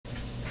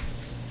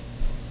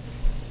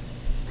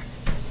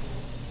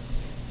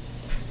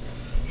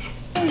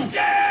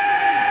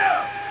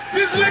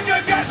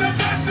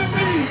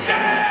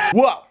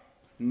Well,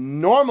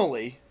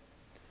 normally,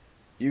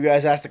 you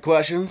guys ask the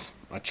questions.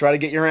 I try to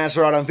get your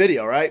answer out on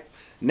video, right?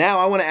 Now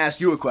I want to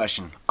ask you a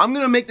question. I'm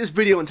going to make this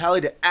video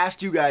entirely to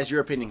ask you guys your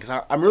opinion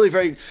because I'm really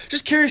very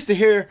just curious to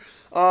hear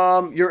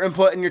your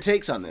input and your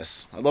takes on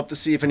this. I'd love to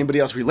see if anybody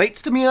else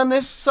relates to me on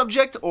this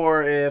subject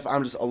or if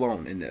I'm just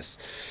alone in this.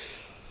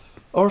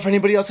 Or if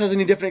anybody else has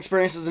any different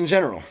experiences in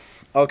general.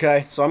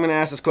 Okay, so I'm going to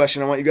ask this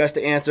question. I want you guys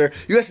to answer.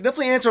 You guys can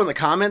definitely answer in the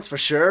comments for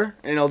sure,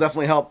 and it'll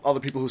definitely help other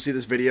people who see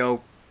this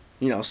video,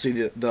 you know,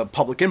 see the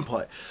public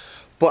input.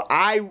 But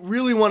I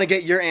really want to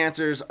get your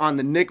answers on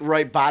the Nick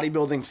Wright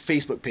Bodybuilding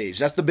Facebook page.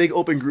 That's the big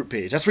open group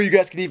page. That's where you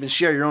guys can even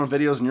share your own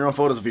videos and your own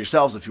photos of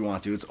yourselves if you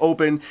want to. It's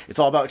open. It's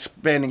all about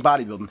expanding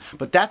bodybuilding.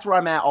 But that's where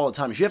I'm at all the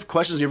time. If you have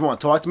questions or you ever want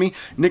to talk to me,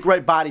 Nick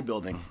Wright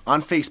Bodybuilding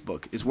on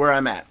Facebook is where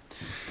I'm at.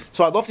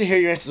 So I'd love to hear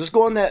your answers. Just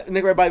go on that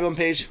Nick Wright Bodybuilding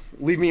page.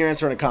 Leave me your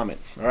answer in a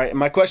comment. All right. And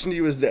my question to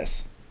you is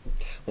this.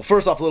 Well,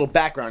 first off, a little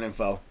background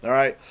info. All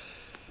right.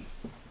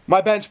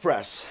 My bench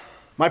press.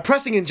 My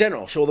pressing in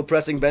general, shoulder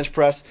pressing, bench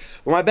press.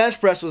 But my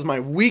bench press was my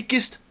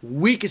weakest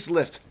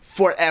lift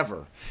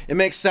forever. It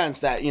makes sense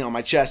that, you know,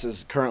 my chest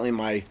is currently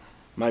my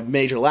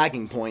major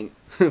lagging point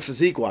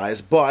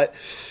physique-wise, but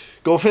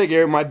go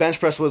figure, my bench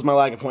press was my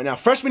lagging point. Now,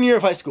 freshman year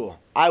of high school,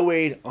 I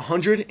weighed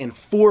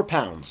 104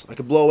 pounds. I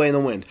could blow away in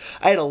the wind.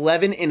 I had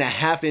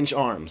 11.5-inch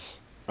arms.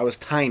 I was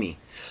tiny.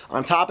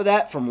 On top of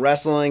that, from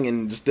wrestling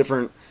and just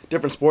different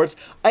sports,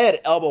 I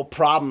had elbow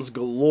problems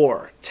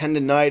galore,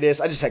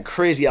 tendonitis. I just had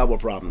crazy elbow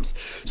problems.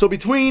 So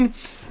between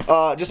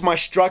just my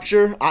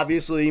structure,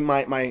 obviously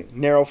my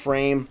narrow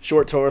frame,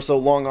 short torso,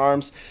 long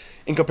arms,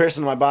 in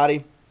comparison to my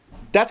body,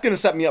 that's going to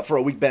set me up for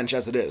a weak bench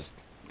as it is.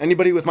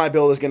 Anybody with my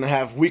build is going to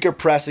have weaker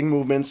pressing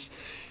movements.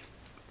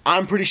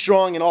 I'm pretty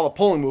strong in all the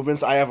pulling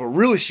movements. I have a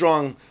really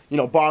strong, you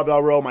know,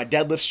 barbell row. My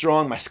deadlift's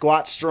strong. My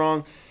squat's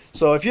strong.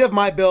 So if you have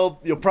my build,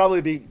 you'll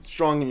probably be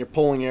strong in your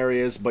pulling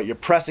areas, but your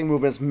pressing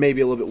movements may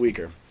be a little bit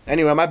weaker.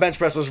 Anyway, my bench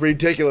press was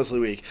ridiculously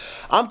weak.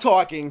 I'm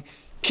talking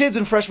kids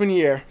in freshman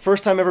year,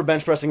 first time ever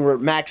bench pressing, were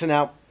maxing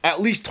out at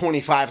least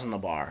 25s on the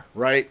bar,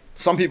 right?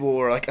 Some people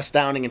were like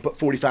astounding and put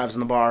 45s on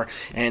the bar,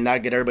 and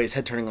that'd get everybody's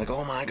head turning like,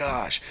 oh my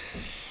gosh.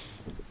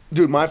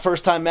 Dude, my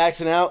first time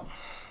maxing out,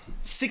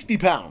 60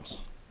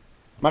 pounds.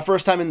 My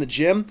first time in the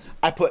gym,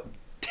 I put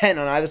 10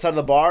 on either side of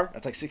the bar.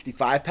 That's like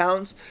 65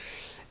 pounds.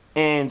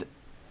 And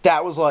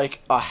that was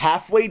like a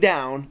halfway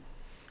down,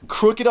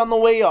 crooked on the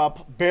way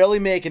up, barely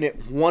making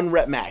it, 1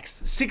 rep max.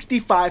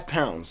 65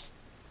 pounds.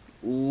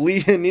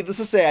 Needless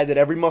to say, I did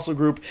every muscle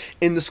group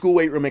in the school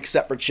weight room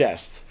except for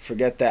chest.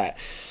 Forget that.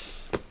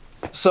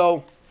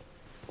 So,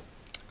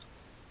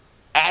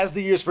 as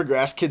the years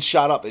progressed, kids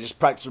shot up. They just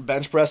practiced their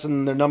bench press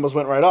and their numbers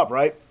went right up,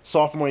 right?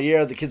 Sophomore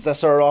year, the kids that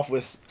started off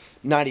with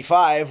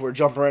 95 were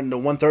jumping right into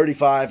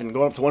 135 and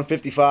going up to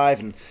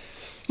 155. And,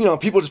 you know,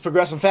 people just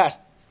progressing fast.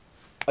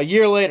 A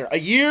year later,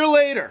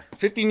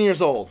 15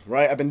 years old,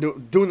 right? I've been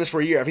doing this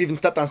for a year. I've even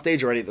stepped on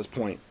stage already at this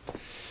point.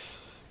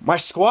 My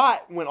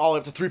squat went all the way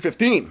up to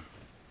 315.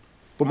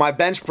 But my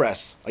bench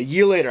press, a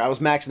year later, I was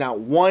maxing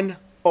out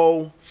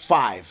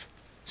 105.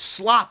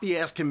 Sloppy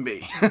as can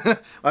be.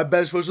 My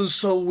bench press was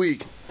so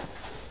weak.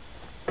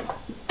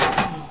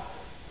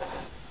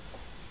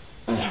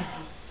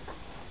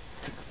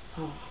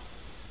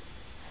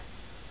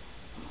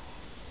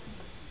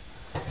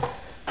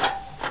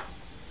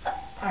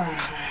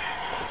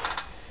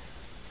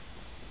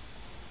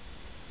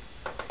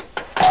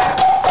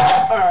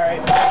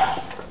 Alright.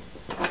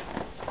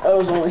 I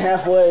was only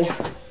halfway.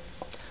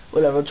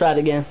 Whatever, try it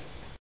again.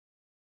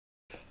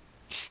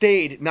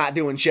 Stayed not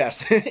doing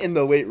chest in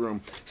the weight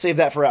room. Save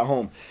that for at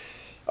home.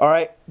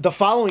 Alright, the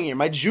following year,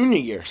 my junior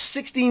year,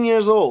 16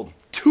 years old.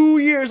 2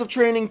 years of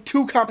training,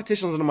 2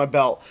 competitions under my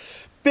belt.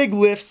 Big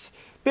lifts,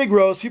 big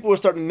rows. People were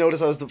starting to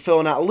notice I was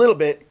filling out a little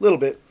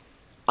bit.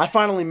 I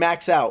finally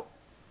max out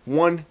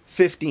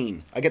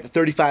 115. I get the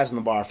 35s in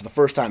the bar for the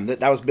first time.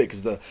 That was big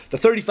because the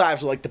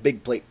 35s were like the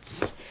big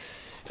plates.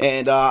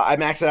 And I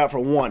maxed it out for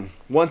one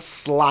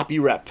sloppy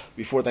rep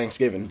before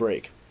Thanksgiving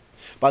break.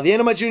 By the end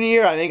of my junior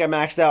year, I think I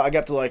maxed out.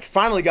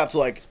 Finally got to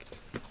like,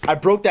 I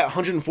broke that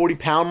 140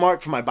 pound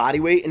mark for my body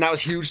weight, and that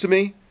was huge to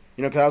me.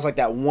 You know, because I was like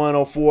that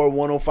 104,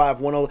 105,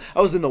 10.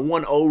 I was in the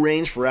 10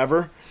 range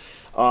forever.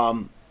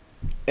 And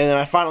then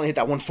I finally hit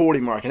that 140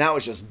 mark, and that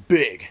was just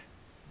big.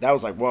 That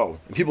was like, whoa.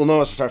 And people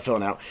noticed I started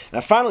filling out. And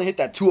I finally hit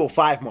that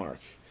 205 mark.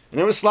 And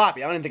it was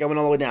sloppy. I don't even think I went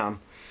all the way down.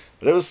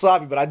 But it was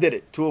sloppy, but I did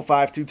it.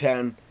 205,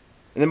 210.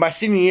 And then by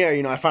senior year,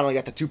 you know, I finally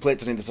got the 2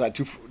 plates on either side,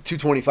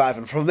 225.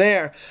 And from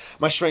there,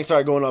 my strength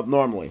started going up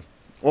normally.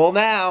 Well,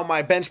 now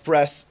my bench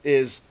press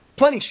is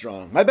plenty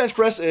strong. My bench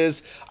press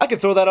is, I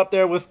could throw that up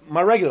there with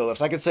my regular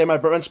lifts. I could say my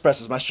bench press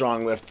is my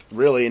strong lift,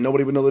 really, and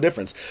nobody would know the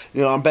difference.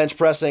 You know, I'm bench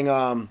pressing,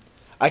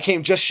 I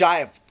came just shy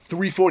of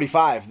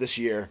 345 this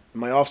year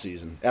in my off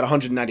season at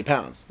 190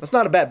 pounds. That's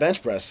not a bad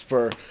bench press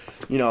for,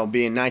 you know,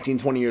 being 19,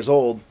 20 years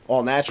old,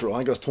 all natural. I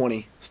think I was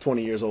 20. It's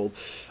 20 years old.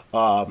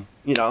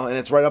 You know, and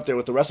it's right up there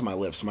with the rest of my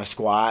lifts. My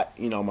squat,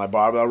 you know, my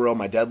barbell row,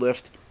 my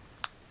deadlift.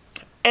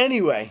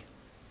 Anyway,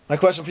 my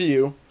question for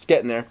you, it's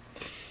getting there.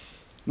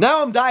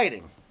 Now I'm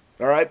dieting.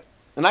 alright?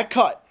 And I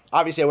cut.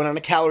 Obviously, I went on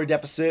a calorie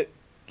deficit,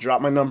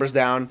 dropped my numbers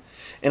down,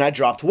 and I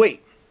dropped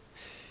weight.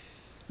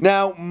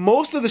 Now,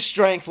 most of the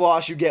strength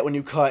loss you get when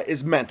you cut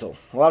is mental.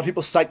 A lot of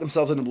people psych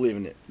themselves into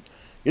believing it.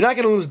 You're not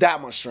going to lose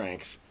that much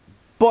strength.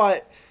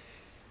 But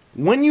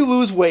when you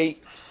lose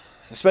weight,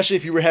 especially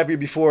if you were heavier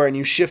before and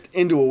you shift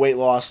into a weight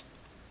loss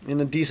in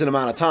a decent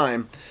amount of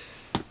time,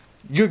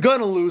 you're going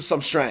to lose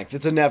some strength.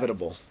 It's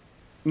inevitable.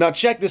 Now,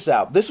 check this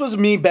out. This was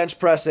me bench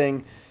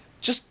pressing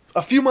just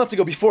a few months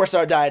ago before I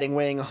started dieting,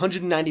 weighing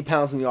 190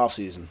 pounds in the off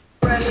season.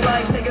 Fresh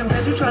like taking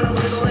bitch, we tryna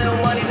lose a little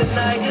money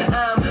tonight.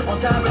 I'm on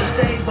top of the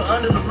stage, but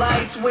under the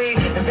lights, we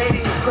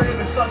invading your crib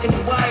and fucking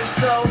your wife.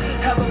 So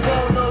have a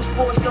bowl, no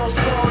sports, no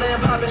spoil,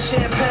 and popping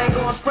champagne,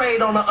 going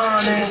sprayed on the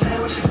honest.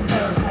 Sandwiches and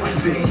turquoise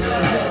beans,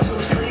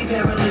 to sleep,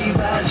 here and leave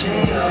our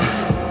jeans.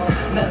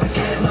 Never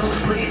get no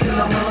sleep, you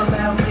know all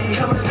about me.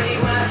 Come and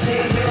be my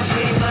team, bitch,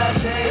 be my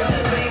team,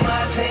 be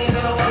my team,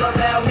 you know all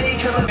about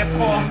me. Come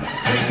and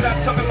please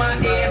stop talking my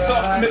ears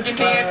off,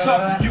 millionaire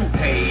talk, you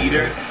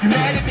haters. You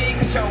mad at me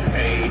cause your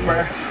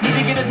paper. Need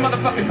to get this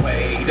motherfucking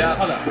weight up.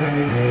 Hold up.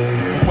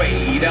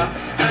 Wait up.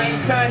 I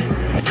ain't done.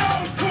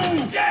 Yo,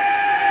 cool,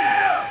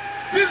 yeah!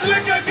 This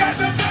nigga got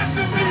the best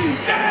of me,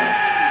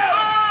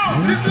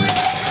 yeah! This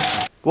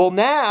nigga. Well,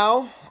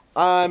 now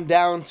I'm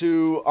down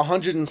to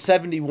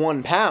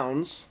 171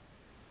 pounds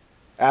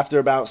after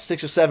about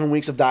 6 or 7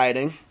 weeks of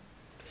dieting.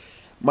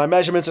 My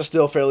measurements are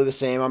still fairly the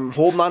same. I'm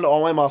holding on to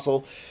all my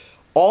muscle.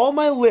 All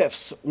my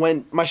lifts,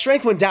 my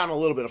strength went down a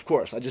little bit, of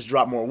course. I just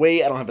dropped more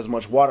weight. I don't have as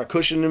much water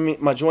cushion in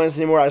my joints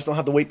anymore. I just don't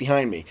have the weight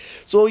behind me.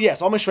 So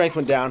yes, all my strength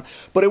went down,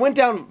 but it went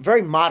down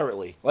very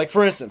moderately. Like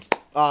for instance,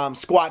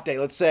 squat day.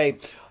 Let's say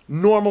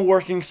normal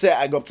working set,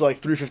 I go up to like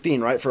 315,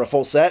 right, for a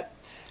full set.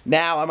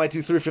 Now I might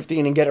do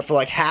 315 and get it for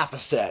like half a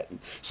set.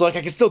 So like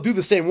I can still do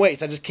the same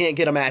weights. I just can't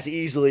get them as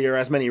easily or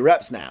as many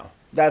reps now.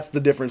 That's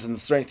the difference in the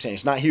strength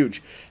change. Not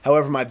huge.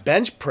 However, my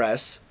bench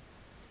press,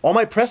 all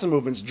my pressing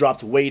movements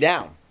dropped way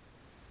down.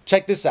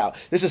 Check this out.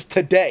 This is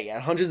today at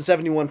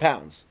 171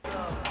 pounds.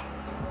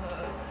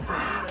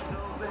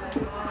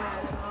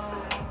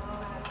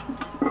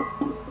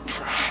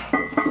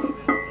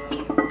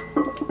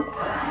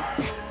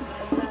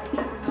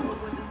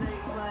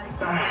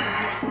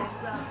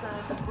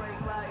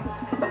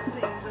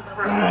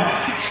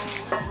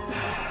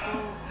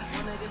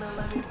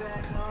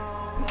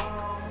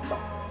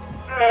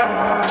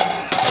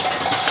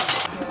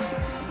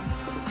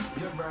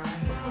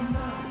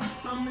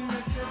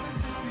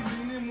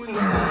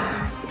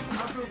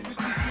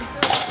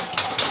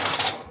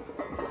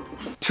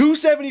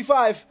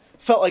 $275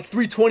 felt like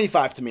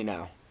 $325 to me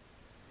now.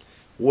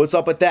 What's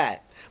up with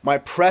that? My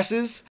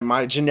presses,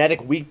 my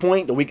genetic weak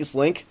point, the weakest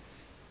link,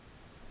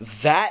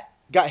 that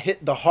got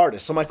hit the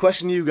hardest. So my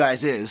question to you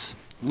guys is,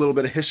 a little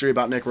bit of history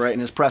about Nick Wright and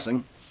his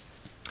pressing.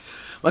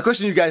 My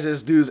question to you guys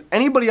is, does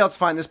anybody else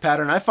find this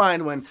pattern? I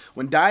find when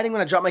dieting,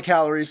 when I drop my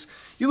calories,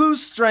 you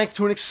lose strength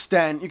to an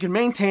extent. You can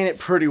maintain it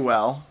pretty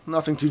well.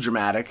 Nothing too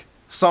dramatic.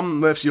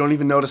 Some lifts you don't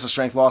even notice a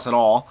strength loss at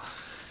all.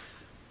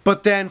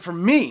 But then for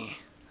me,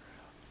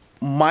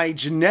 my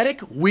genetic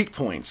weak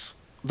points,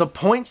 the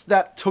points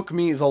that took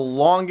me the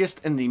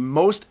longest and the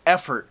most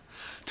effort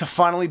to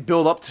finally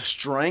build up to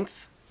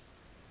strength,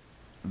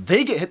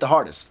 they get hit the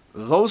hardest.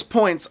 Those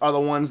points are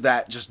the ones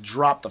that just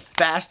drop the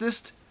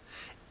fastest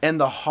and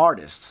the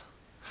hardest,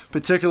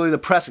 particularly the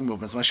pressing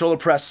movements. My shoulder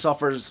press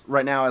suffers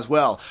right now as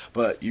well,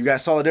 but you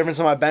guys saw the difference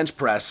in my bench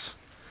press.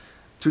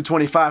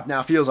 225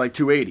 now feels like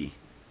 280,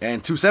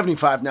 and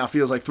 275 now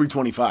feels like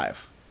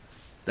 325.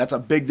 That's a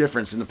big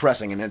difference in the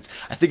pressing, and I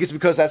think it's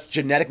because that's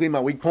genetically my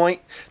weak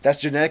point.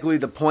 That's genetically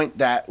the point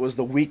that was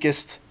the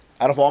weakest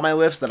out of all my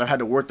lifts that I've had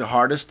to work the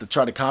hardest to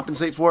try to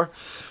compensate for.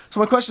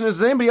 So my question is,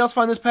 does anybody else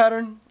find this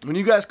pattern? When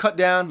you guys cut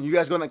down, you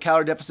guys go in that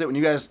calorie deficit, when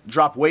you guys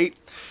drop weight,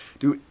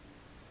 do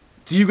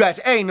you guys,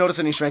 A, notice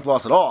any strength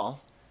loss at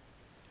all?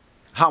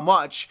 How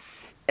much?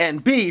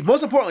 And B,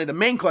 most importantly, the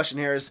main question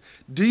here is,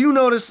 do you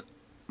notice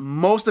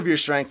most of your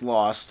strength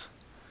lost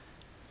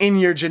in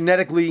your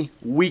genetically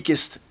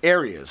weakest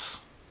areas?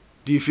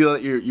 Do you feel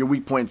that your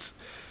weak points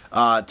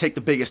take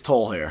the biggest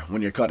toll here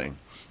when you're cutting?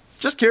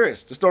 Just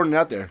curious, just throwing it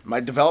out there. My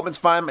development's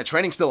fine, my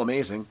training's still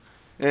amazing,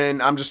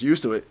 and I'm just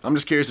used to it. I'm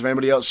just curious if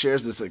anybody else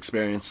shares this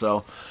experience,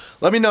 so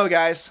let me know,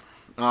 guys.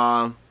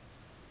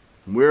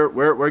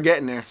 We're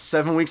getting there.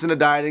 7 weeks into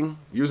dieting,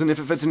 using If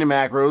It Fits in Your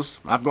Macros.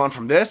 I've gone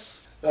from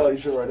this. Oh, you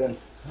fit right in.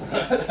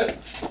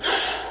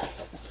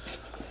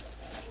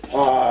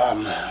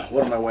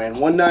 What am I weighing?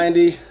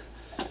 190.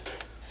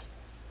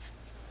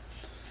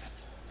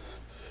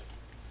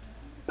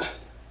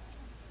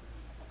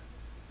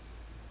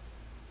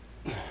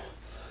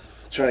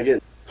 Trying to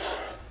get.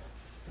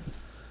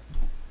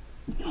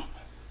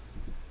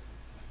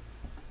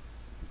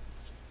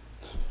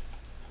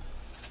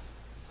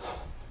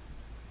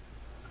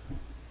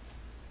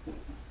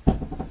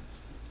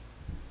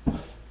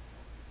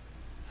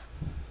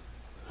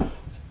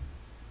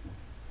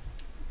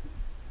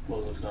 Well,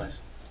 it looks nice.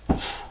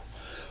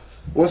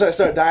 Once I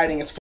start dieting,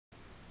 it's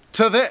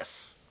to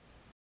this.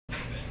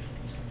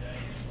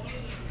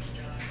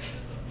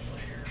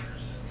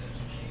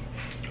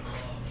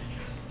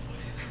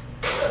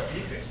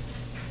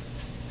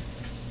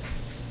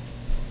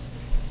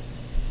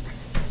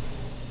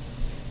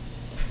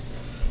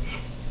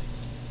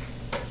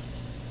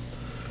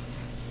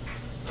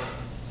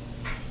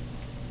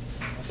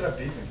 said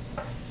beeping.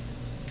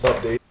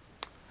 Update.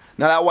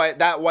 Now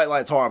that white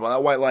light's horrible.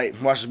 That white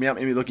light washes me up,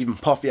 made me look even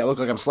puffy. I look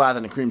like I'm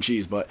slathering the cream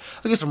cheese, but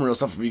I'll get some real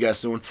stuff for you guys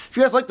soon. If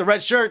you guys like the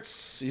red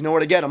shirts, you know where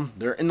to get them.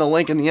 They're in the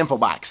link in the info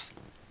box.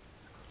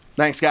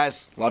 Thanks,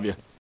 guys. Love you.